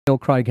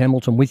Craig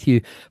Hamilton with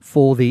you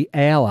for the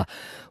hour.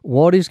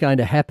 What is going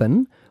to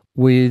happen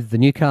with the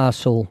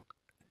Newcastle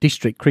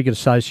District Cricket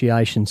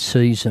Association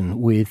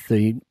season with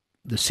the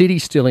city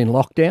still in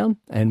lockdown,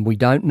 and we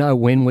don't know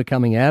when we're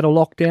coming out of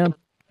lockdown?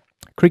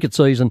 Cricket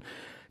season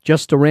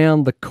just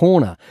around the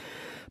corner.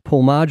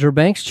 Paul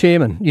Marjoribanks,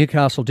 Chairman,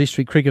 Newcastle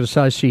District Cricket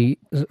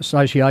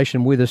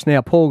Association, with us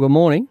now. Paul, good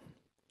morning.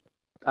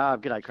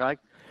 G'day, Craig.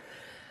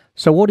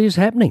 So what is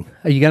happening?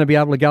 Are you going to be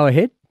able to go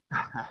ahead?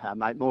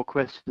 Mate, more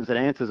questions than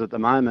answers at the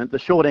moment. The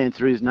short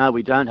answer is no,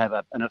 we don't have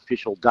an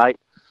official date.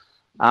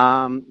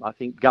 I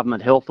think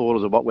government health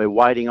orders are what we're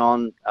waiting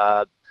on.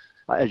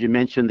 As you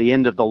mentioned, the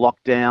end of the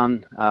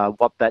lockdown,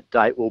 what that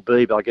date will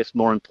be, but I guess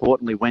more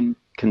importantly, when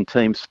can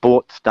team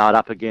sport start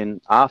up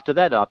again after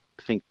that? I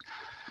think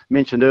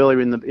mentioned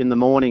earlier in the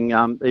morning,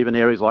 even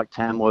areas like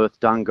Tamworth,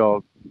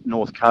 Dungog,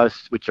 North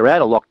Coast, which are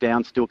out of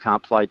lockdown, still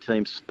can't play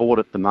team sport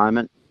at the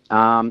moment.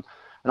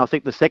 And I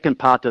think the second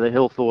part to the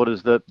health order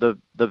is the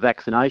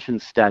vaccination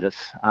status.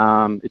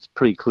 It's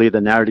pretty clear the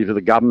narrative of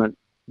the government,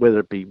 whether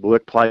it be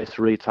workplace,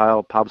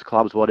 retail, pubs,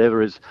 clubs,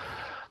 whatever, is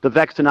the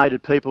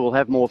vaccinated people will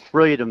have more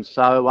freedom.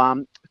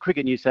 So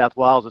Cricket New South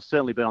Wales has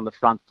certainly been on the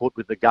front foot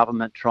with the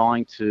government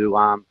trying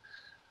to,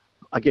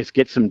 I guess,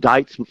 get some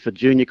dates for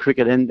junior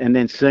cricket and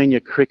then senior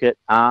cricket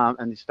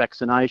and this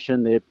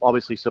vaccination. They're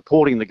obviously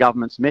supporting the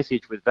government's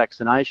message with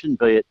vaccination,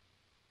 be it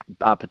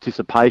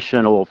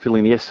participation or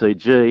filling the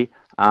SCG.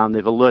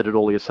 They've alerted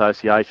all the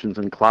associations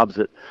and clubs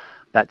that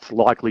that's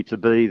likely to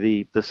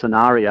be the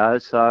scenario.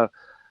 So,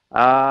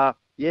 so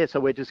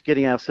we're just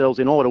getting ourselves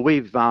in order.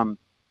 We've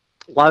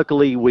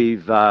locally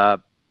we've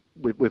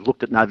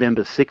looked at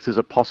November 6th as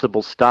a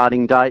possible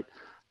starting date.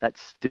 That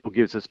still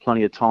gives us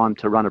plenty of time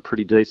to run a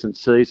pretty decent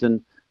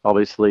season.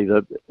 Obviously,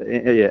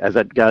 as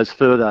that goes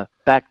further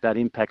back, that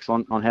impacts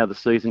on how the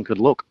season could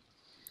look.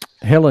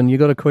 Helen, you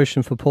got a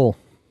question for Paul?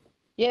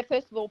 Yeah,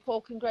 first of all,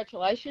 Paul,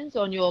 congratulations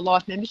on your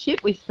life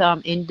membership with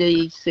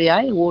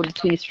NDCA awarded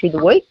to you through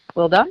the week.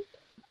 Well done.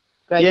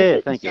 Great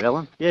effort. Thank you,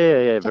 Helen.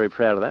 Yeah, very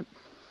proud of that.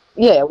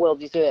 Yeah, well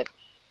deserved.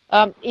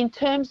 In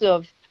terms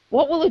of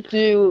what will it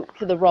do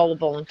for the role of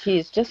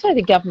volunteers? Just so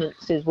the government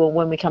says, well,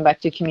 when we come back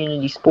to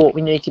community sport,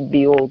 we need to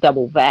be all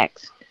double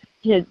vaxxed.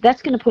 You know,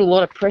 that's going to put a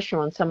lot of pressure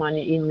on someone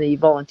in the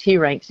volunteer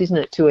ranks, isn't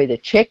it, to either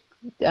check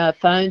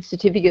phone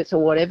certificates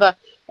or whatever,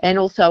 and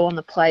also on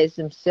the players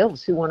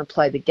themselves who want to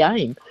play the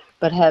game.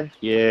 But have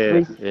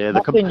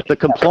the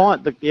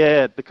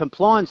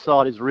compliance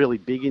side is really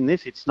big in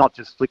this. It's not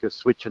just flick a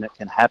switch and it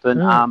can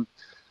happen.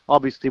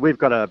 Obviously, we've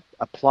got a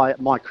player.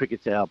 My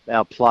Cricket's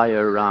our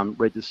player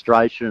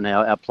registration,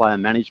 our player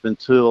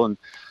management tool, and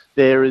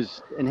there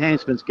is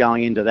enhancements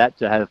going into that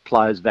to have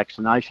players'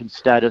 vaccination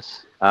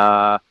status.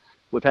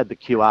 We've had the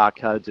QR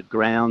codes at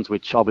grounds,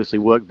 which obviously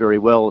work very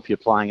well if you're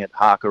playing at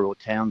Harker or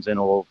Townsend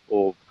or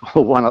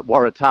one at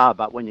Waratah.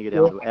 But when you get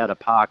out of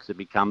parks, it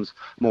becomes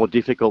more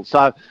difficult.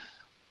 So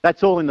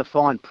that's all in the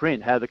fine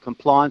print, how the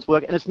compliance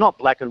work. And it's not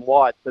black and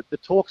white. But the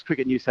talks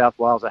Cricket New South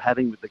Wales are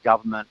having with the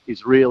government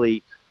is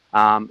really,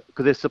 because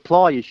there's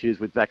supply issues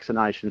with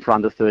vaccination for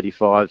under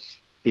 35s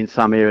in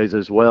some areas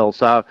as well.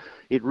 So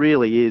it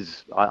really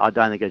is, I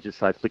don't think I just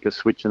say flick a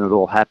switch and it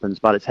all happens,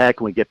 but it's how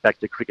can we get back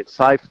to cricket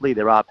safely?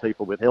 There are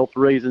people with health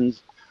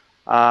reasons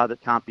that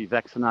can't be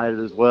vaccinated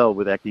as well,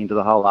 without getting into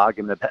the whole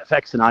argument about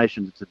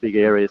vaccinations. It's a big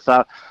area.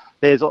 So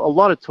there's a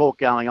lot of talk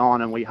going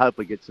on, and we hope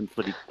we get some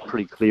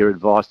pretty clear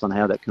advice on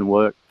how that can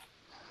work.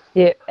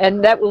 Yeah,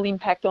 and that will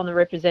impact on the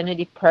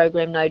representative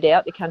program, no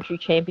doubt, the country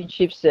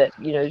championships that,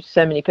 you know,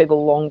 so many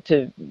people long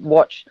to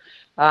watch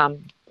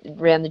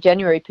around the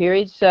January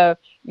period. So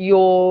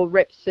your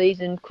rep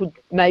season could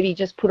maybe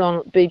just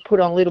be put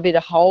on a little bit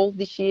of hold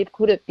this year,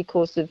 could it,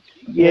 because of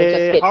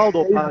hold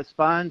or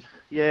postponed.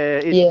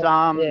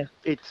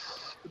 It's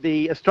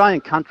the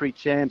Australian country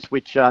champs,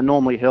 which are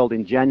normally held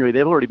in January.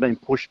 They've already been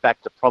pushed back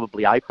to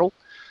probably April.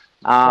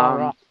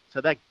 So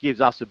that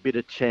gives us a bit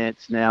of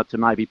chance now to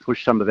maybe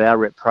push some of our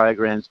rep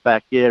programs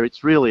back. Yeah,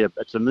 it's really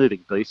it's a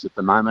moving beast at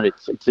the moment.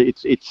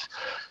 It's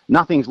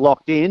nothing's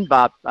locked in,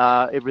 but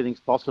everything's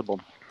possible.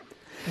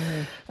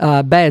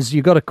 Baz,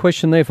 you got a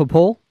question there for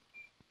Paul?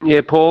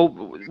 Yeah, Paul,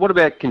 what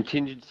about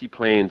contingency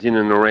plans in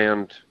and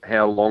around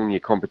how long your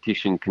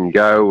competition can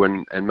go,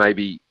 and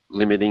maybe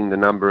limiting the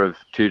number of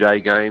two-day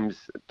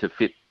games to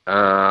fit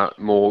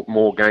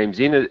more games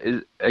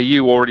in? Are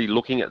you already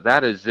looking at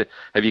that?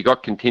 Have you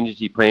got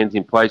contingency plans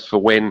in place for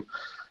when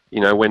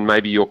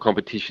maybe your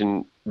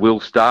competition will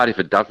start, if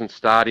it doesn't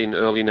start in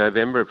early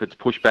November, if it's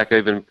pushed back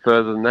even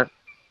further than that?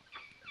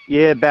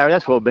 Yeah, Barry,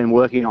 that's what we've been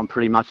working on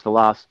pretty much the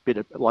last bit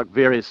of, like,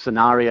 various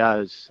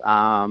scenarios,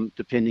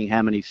 depending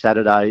how many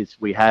Saturdays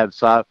we have.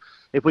 So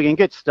if we can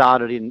get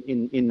started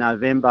in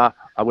November,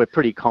 we're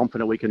pretty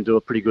confident we can do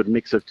a pretty good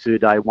mix of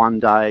 2-day,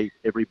 1-day,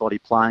 everybody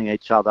playing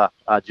each other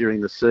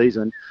during the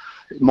season.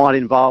 It might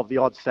involve the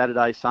odd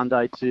Saturday,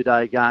 Sunday,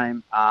 2-day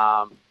game.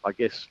 I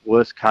guess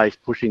worst case,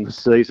 pushing the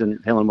season,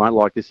 Helen won't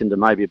like this, into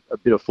maybe a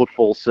bit of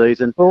football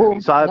season. No.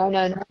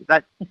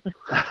 That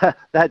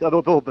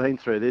we've all been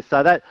through this.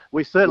 So that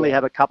we certainly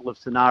have a couple of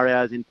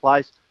scenarios in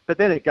place. but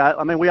then it goes.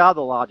 I mean, we are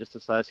the largest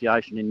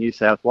association in New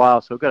South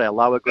Wales, so we've got our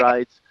lower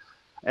grades,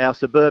 our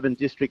suburban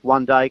district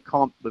one-day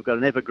comp. We've got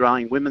an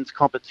ever-growing women's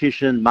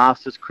competition,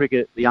 Masters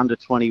cricket, the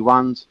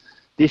under-21s.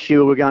 This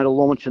year we're going to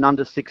launch an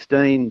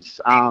under-16s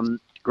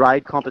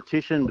grade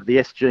competition with the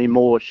SG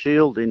Moore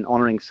Shield in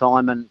honouring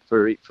Simon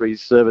for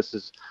his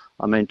services,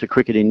 to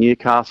cricket in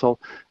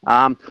Newcastle.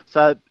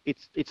 So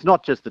it's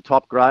not just the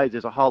top grades.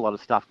 There's a whole lot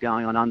of stuff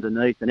going on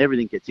underneath, and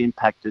everything gets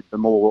impacted the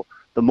more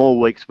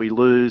weeks we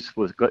lose.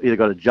 We've either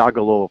got to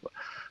juggle, or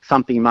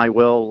something may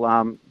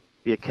well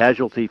be a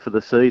casualty for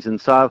the season.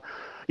 So,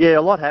 yeah,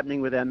 a lot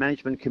happening with our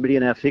management committee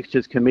and our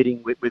fixtures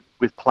committee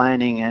with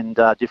planning and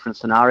different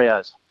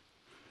scenarios.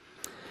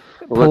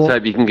 Well, let's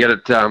hope you can get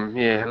it.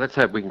 Let's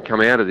hope we can come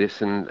out of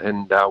this and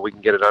we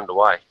can get it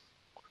underway.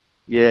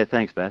 Yeah,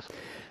 thanks, Bass.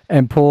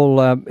 And Paul,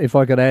 if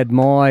I could add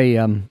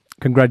my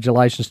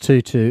congratulations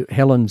to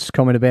Helen's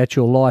comment about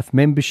your life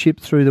membership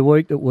through the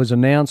week that was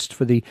announced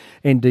for the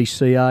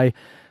NDCA.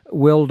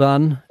 Well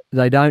done.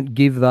 They don't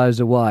give those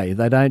away.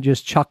 They don't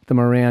just chuck them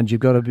around. You've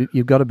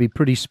got to be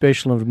pretty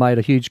special and have made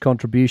a huge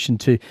contribution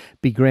to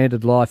be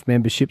granted life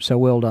membership. So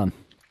well done.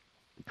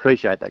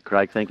 Appreciate that,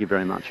 Craig. Thank you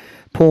very much.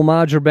 Paul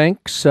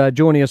Marjoribanks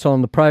joining us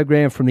on the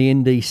program from the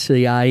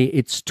NDCA.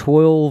 It's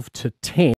 12 to 10.